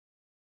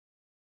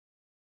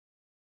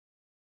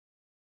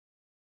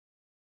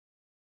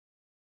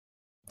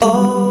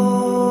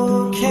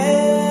Oh,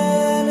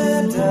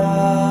 Canada,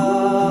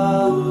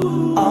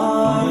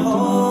 our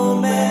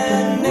home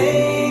and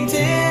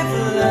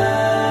native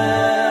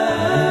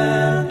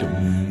land,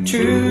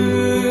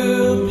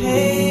 true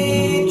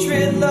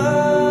patriot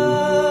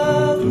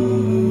love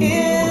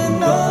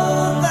in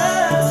all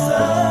that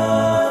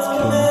sons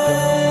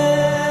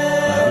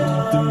command.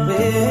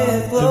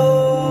 With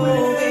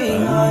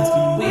glowing hearts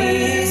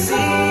we see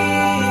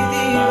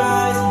thee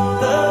rise,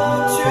 the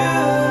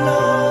true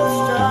north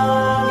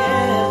strong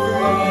and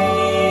free.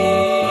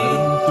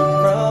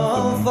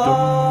 From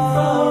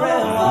far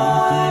and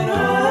wide,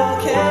 oh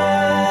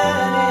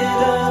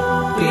Canada,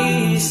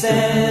 we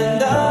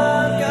stand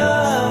on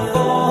God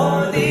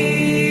for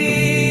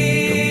thee.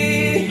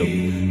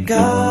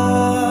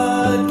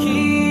 God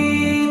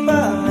keep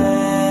our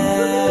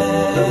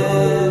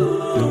land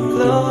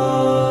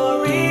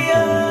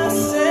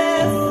glorious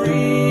and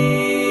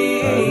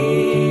free.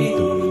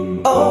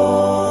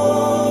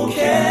 Oh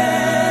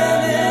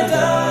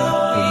Canada,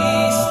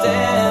 we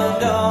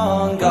stand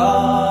on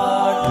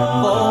guard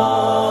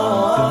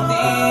for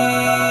thee.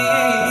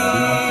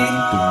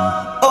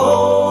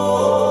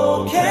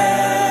 Oh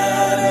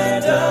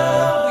Canada,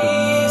 we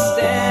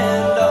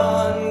stand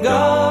on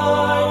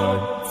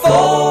guard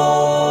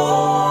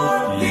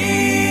for thee.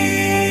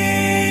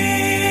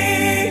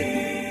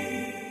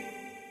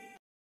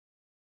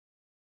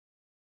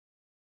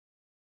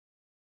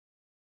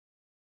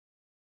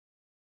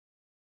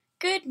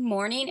 Good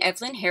morning,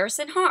 Evelyn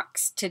Harrison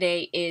Hawks.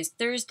 Today is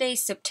Thursday,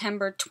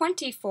 September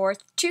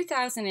 24th,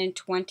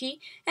 2020,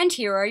 and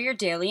here are your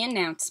daily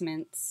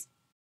announcements.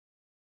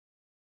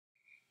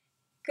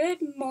 Good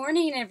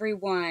morning,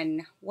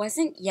 everyone.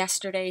 Wasn't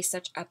yesterday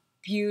such a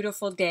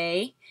beautiful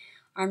day?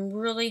 I'm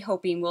really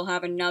hoping we'll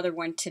have another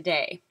one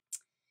today.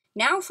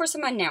 Now for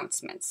some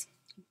announcements.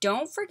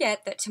 Don't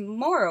forget that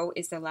tomorrow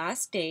is the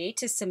last day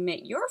to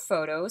submit your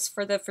photos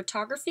for the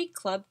Photography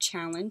Club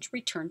Challenge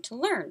Return to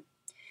Learn.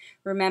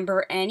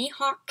 Remember, any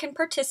Hawk can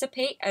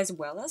participate as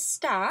well as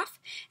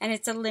staff, and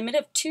it's a limit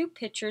of 2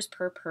 pictures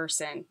per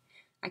person.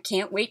 I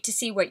can't wait to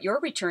see what your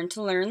Return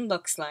to Learn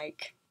looks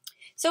like.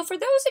 So for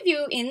those of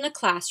you in the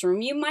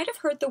classroom, you might have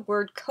heard the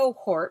word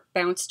cohort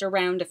bounced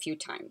around a few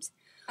times.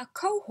 A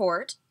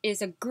cohort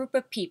is a group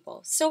of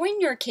people, so in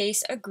your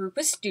case, a group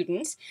of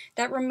students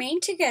that remain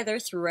together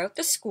throughout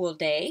the school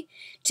day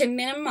to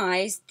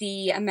minimize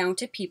the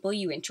amount of people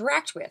you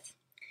interact with.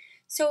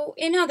 So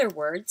in other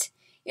words,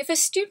 if a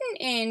student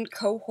in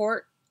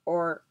cohort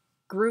or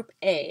group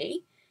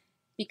A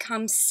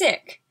becomes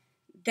sick,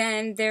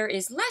 then there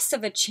is less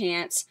of a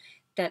chance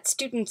that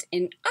students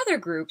in other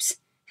groups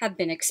have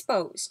been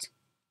exposed.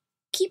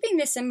 Keeping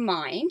this in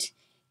mind,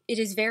 it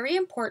is very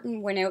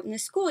important when out in the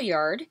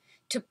schoolyard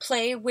to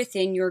play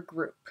within your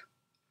group.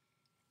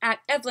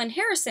 At Evelyn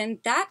Harrison,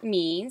 that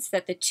means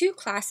that the 2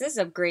 classes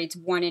of grades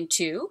 1 and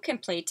 2 can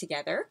play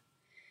together.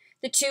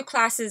 The 2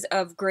 classes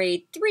of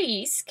grade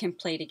 3s can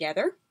play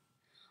together.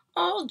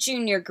 All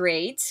junior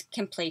grades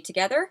can play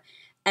together,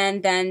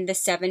 and then the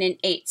 7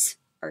 and 8s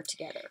are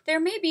together. There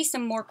may be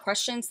some more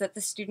questions that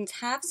the students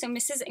have, so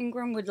Mrs.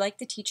 Ingram would like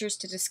the teachers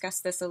to discuss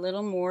this a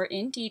little more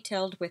in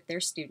detail with their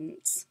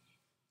students.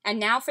 And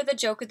now for the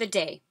joke of the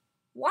day.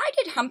 Why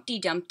did Humpty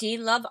Dumpty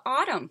love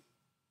autumn?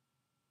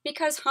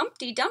 Because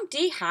Humpty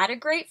Dumpty had a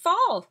great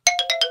fall.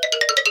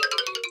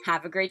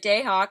 Have a great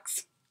day,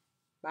 Hawks.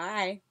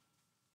 Bye.